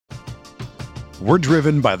We're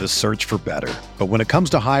driven by the search for better. But when it comes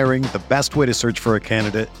to hiring, the best way to search for a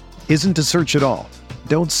candidate isn't to search at all.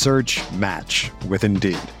 Don't search, match with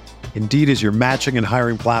Indeed. Indeed is your matching and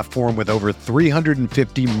hiring platform with over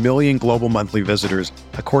 350 million global monthly visitors,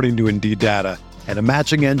 according to Indeed data, and a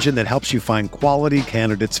matching engine that helps you find quality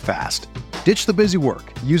candidates fast. Ditch the busy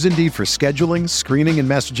work. Use Indeed for scheduling, screening, and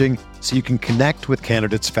messaging so you can connect with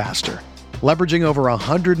candidates faster. Leveraging over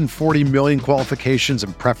 140 million qualifications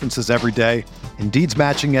and preferences every day, Indeed's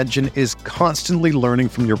matching engine is constantly learning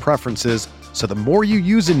from your preferences, so the more you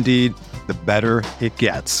use Indeed, the better it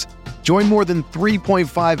gets. Join more than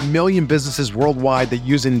 3.5 million businesses worldwide that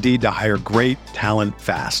use Indeed to hire great talent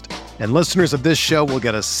fast. And listeners of this show will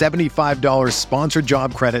get a $75 sponsored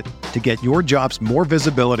job credit to get your jobs more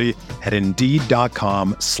visibility at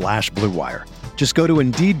Indeed.com/Blue Wire. Just go to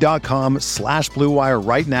Indeed.com/Blue Wire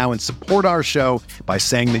right now and support our show by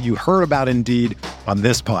saying that you heard about Indeed on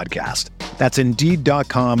this podcast. That's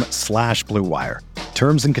Indeed.com/Blue Wire.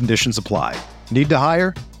 Terms and conditions apply. Need to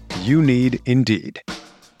hire? You need Indeed.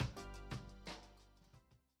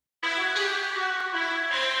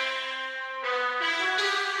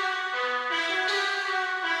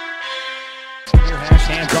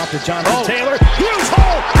 Hand drop to Jonathan Taylor. Huge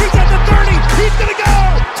hole. He's at the 30. He's going to go.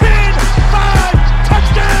 10, 5,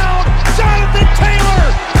 touchdown. Jonathan Taylor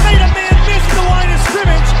made a man miss the line of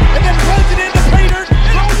scrimmage and then runs it into Pater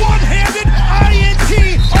for a one-handed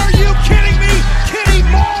INT. Are you kidding me? Kenny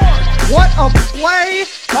Moore. What a play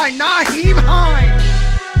by Nyheim Hines.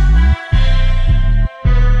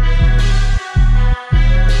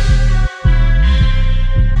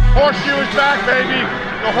 Horseshoe is back, baby.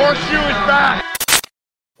 The horseshoe is back.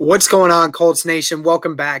 What's going on, Colts Nation?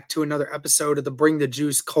 Welcome back to another episode of the Bring the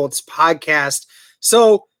Juice Colts podcast.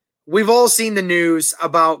 So we've all seen the news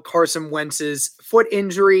about Carson Wentz's foot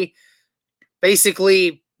injury,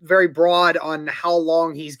 basically very broad on how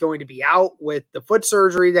long he's going to be out with the foot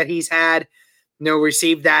surgery that he's had.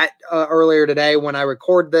 Received that earlier today when I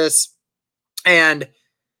record this. And,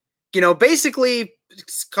 basically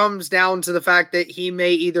it comes down to the fact that he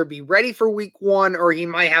may either be ready for week 1 or he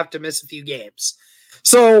might have to miss a few games.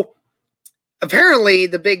 So apparently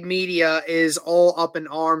the big media is all up in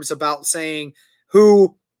arms about saying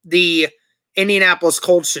who the Indianapolis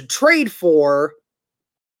Colts should trade for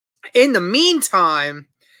in the meantime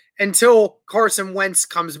until Carson Wentz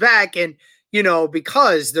comes back. And,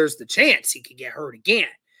 because there's the chance he could get hurt again.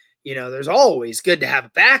 There's always good to have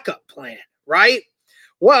a backup plan, right?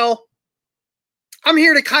 Well, I'm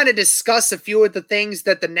here to kind of discuss a few of the things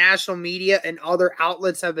that the national media and other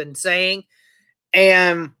outlets have been saying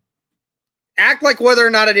and act like whether or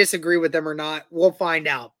not I disagree with them or not, we'll find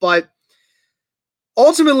out. But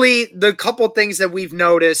ultimately, the couple things that we've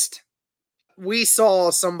noticed, we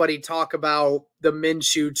saw somebody talk about the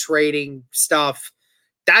Minshew trading stuff.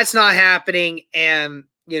 That's not happening. And,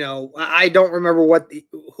 I don't remember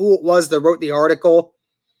who it was that wrote the article,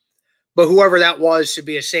 but whoever that was should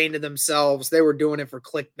be ashamed of themselves. They were doing it for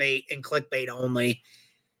clickbait and clickbait only.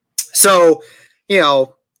 So,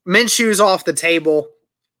 Minshew's off the table.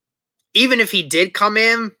 Even if he did come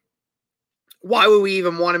in, why would we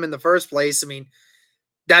even want him in the first place? I mean,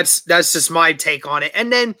 that's just my take on it.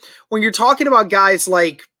 And then when you're talking about guys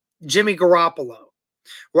like Jimmy Garoppolo,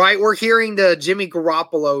 right? We're hearing the Jimmy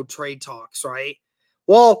Garoppolo trade talks, right?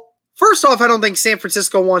 Well, first off, I don't think San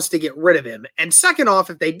Francisco wants to get rid of him. And second off,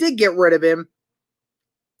 if they did get rid of him,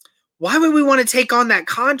 why would we want to take on that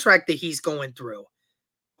contract that he's going through?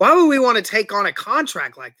 Why would we want to take on a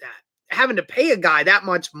contract like that? Having to pay a guy that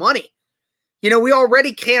much money. We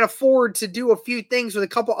already can't afford to do a few things with a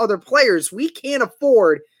couple other players. We can't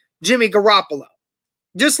afford Jimmy Garoppolo.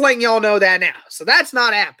 Just letting y'all know that now. So that's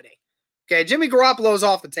not happening. Okay, Jimmy Garoppolo is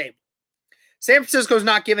off the table. San Francisco's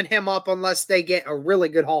not giving him up unless they get a really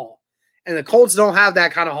good haul. And the Colts don't have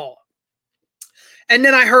that kind of haul. And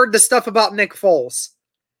then I heard the stuff about Nick Foles.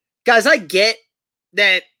 Guys, I get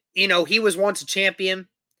that, he was once a champion.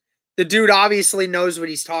 The dude obviously knows what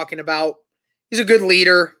he's talking about. He's a good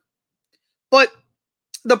leader. But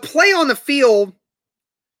the play on the field,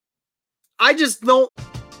 I just don't.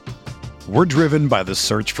 We're driven by the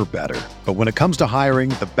search for better. But when it comes to hiring,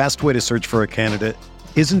 the best way to search for a candidate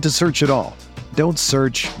isn't to search at all. Don't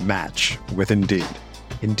search, match with Indeed.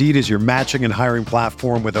 Indeed is your matching and hiring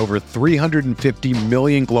platform with over 350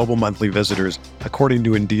 million global monthly visitors, according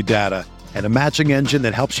to Indeed data, and a matching engine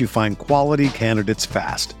that helps you find quality candidates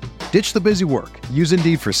fast. Ditch the busy work. Use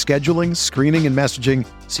Indeed for scheduling, screening, and messaging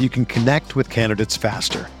so you can connect with candidates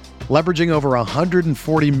faster. Leveraging over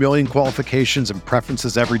 140 million qualifications and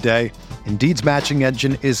preferences every day, Indeed's matching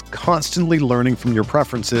engine is constantly learning from your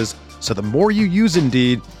preferences, So the more you use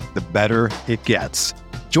Indeed, the better it gets.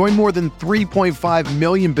 Join more than 3.5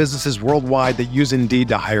 million businesses worldwide that use Indeed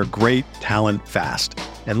to hire great talent fast.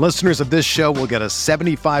 And listeners of this show will get a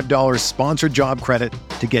 $75 sponsored job credit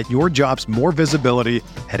to get your jobs more visibility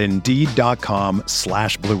at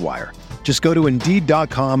Indeed.com/Blue Wire. Just go to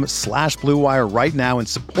Indeed.com/Blue Wire right now and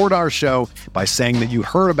support our show by saying that you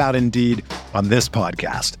heard about Indeed on this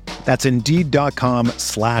podcast. That's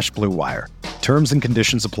Indeed.com/Blue Wire. Terms and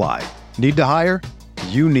conditions apply. Need to hire?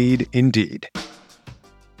 You need Indeed.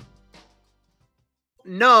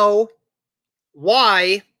 Know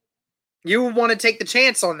why you would want to take the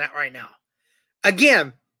chance on that right now.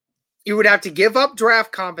 Again, you would have to give up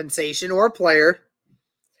draft compensation or a player.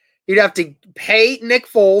 You'd have to pay Nick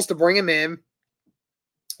Foles to bring him in.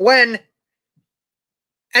 When,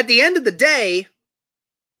 at the end of the day,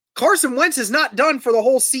 Carson Wentz is not done for the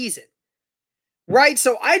whole season. Right?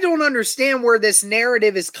 So I don't understand where this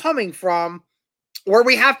narrative is coming from, where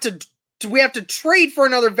we have to trade for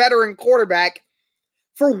another veteran quarterback.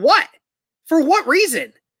 For what? For what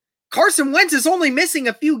reason? Carson Wentz is only missing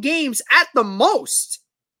a few games at the most.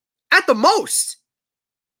 At the most.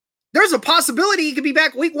 There's a possibility he could be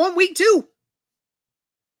back week 1, week 2.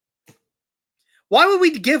 Why would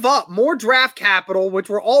we give up more draft capital, which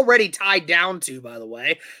we're already tied down to, by the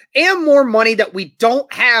way, and more money that we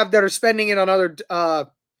don't have that are spending it on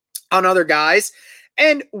other guys?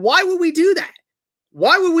 And why would we do that?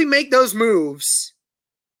 Why would we make those moves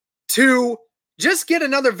to just get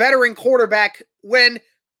another veteran quarterback when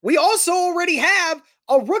we also already have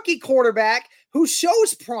a rookie quarterback who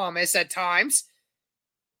shows promise at times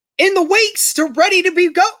in the weights ready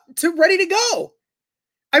to go?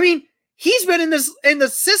 I mean, he's been in the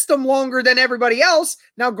system longer than everybody else.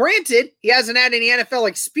 Now, granted, he hasn't had any NFL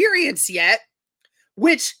experience yet,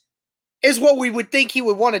 which is what we would think he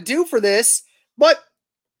would want to do for this. But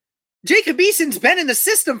Jacob Eason's been in the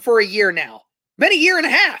system for a year now, been a year and a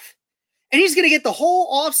half. And he's going to get the whole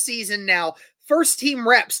offseason now, first team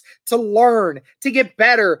reps, to learn, to get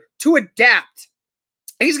better, to adapt.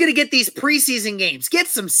 And he's going to get these preseason games, get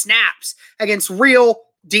some snaps against real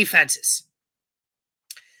defenses.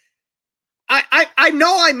 I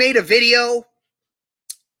know I made a video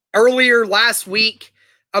earlier last week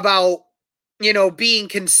about, being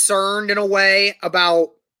concerned in a way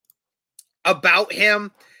about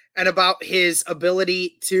him and about his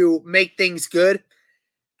ability to make things good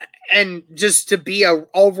and just to be a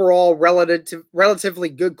overall relatively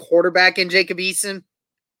good quarterback in Jacob Eason.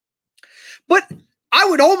 But I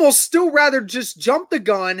would almost still rather just jump the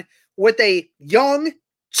gun with a young,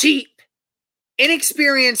 cheap,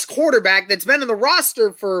 inexperienced quarterback that's been in the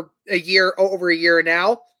roster for over a year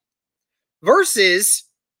now, versus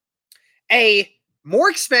a more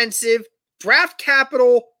expensive, draft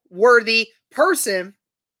capital worthy person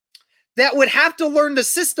that would have to learn the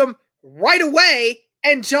system right away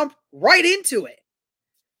and jump right into it.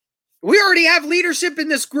 We already have leadership in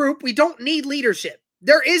this group. We don't need leadership.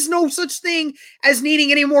 There is no such thing as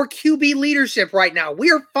needing any more QB leadership right now. We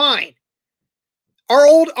are fine.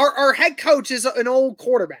 Our head coach is an old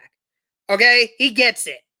quarterback. Okay? He gets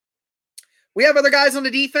it. We have other guys on the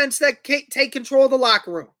defense that take control of the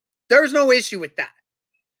locker room. There's no issue with that.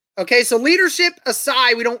 Okay? So leadership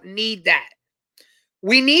aside, we don't need that.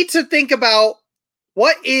 We need to think about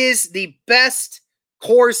what is the best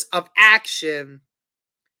course of action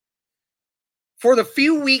for the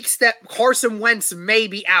few weeks that Carson Wentz may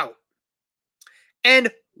be out. And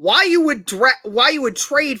why you would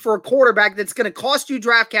trade for a quarterback that's going to cost you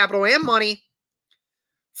draft capital and money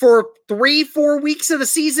for 3-4 weeks of the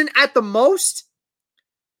season at the most.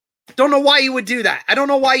 Don't know why you would do that. I don't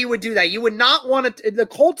know why you would do that. You would not want to. The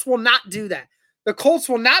Colts will not do that. The Colts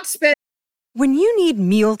will not spend. When you need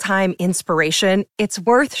mealtime inspiration, it's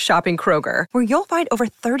worth shopping Kroger, where you'll find over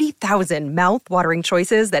 30,000 mouth-watering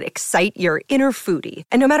choices that excite your inner foodie.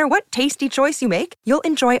 And no matter what tasty choice you make, you'll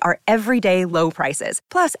enjoy our everyday low prices,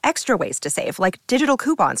 plus extra ways to save, like digital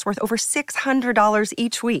coupons worth over $600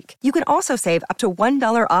 each week. You can also save up to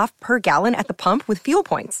 $1 off per gallon at the pump with fuel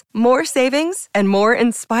points. More savings and more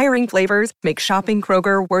inspiring flavors make shopping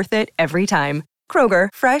Kroger worth it every time. Kroger,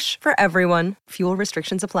 fresh for everyone. Fuel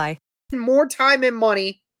restrictions apply. More time and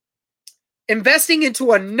money investing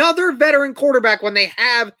into another veteran quarterback when they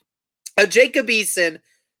have a Jacob Eason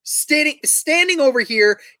standing over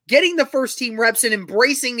here, getting the first team reps and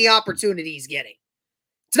embracing the opportunity he's getting.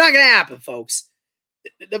 It's not going to happen, folks.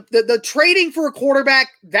 The trading for a quarterback,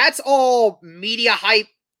 that's all media hype.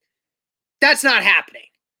 That's not happening.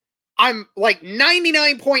 I'm like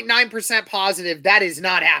 99.9% positive that is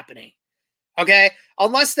not happening. Okay?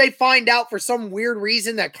 Unless they find out for some weird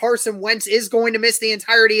reason that Carson Wentz is going to miss the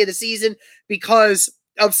entirety of the season because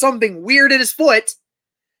of something weird in his foot,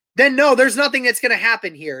 then no, there's nothing that's going to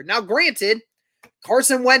happen here. Now, granted,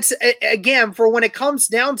 Carson Wentz, again, for when it comes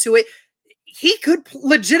down to it, he could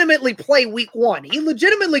legitimately play week 1. He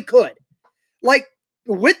legitimately could. Like,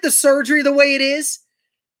 with the surgery the way it is,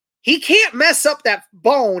 he can't mess up that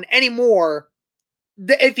bone anymore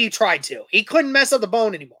if he tried to. He couldn't mess up the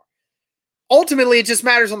bone anymore. Ultimately, it just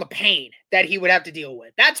matters on the pain that he would have to deal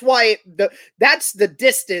with. That's why that's the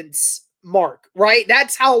distance mark, right?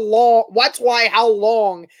 That's why how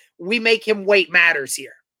long we make him wait matters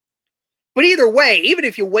here. But either way, even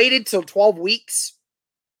if you waited till 12 weeks,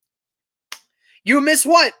 you miss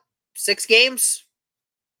what? 6 games?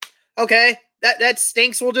 Okay, that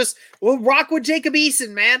stinks. We'll rock with Jacob Eason,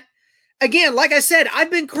 man. Again, like I said,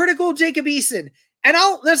 I've been critical of Jacob Eason. And I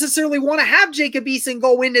don't necessarily want to have Jacob Eason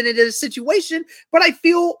go into this situation, but I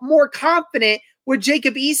feel more confident with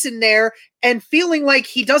Jacob Eason there and feeling like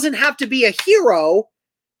he doesn't have to be a hero.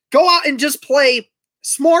 Go out and just play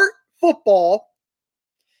smart football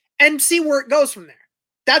and see where it goes from there.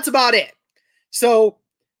 That's about it. So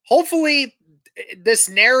hopefully this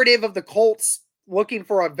narrative of the Colts looking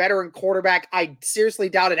for a veteran quarterback, I seriously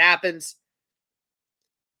doubt it happens.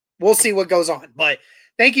 We'll see what goes on. But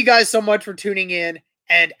thank you guys so much for tuning in.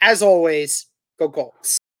 And as always, go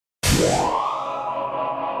Colts.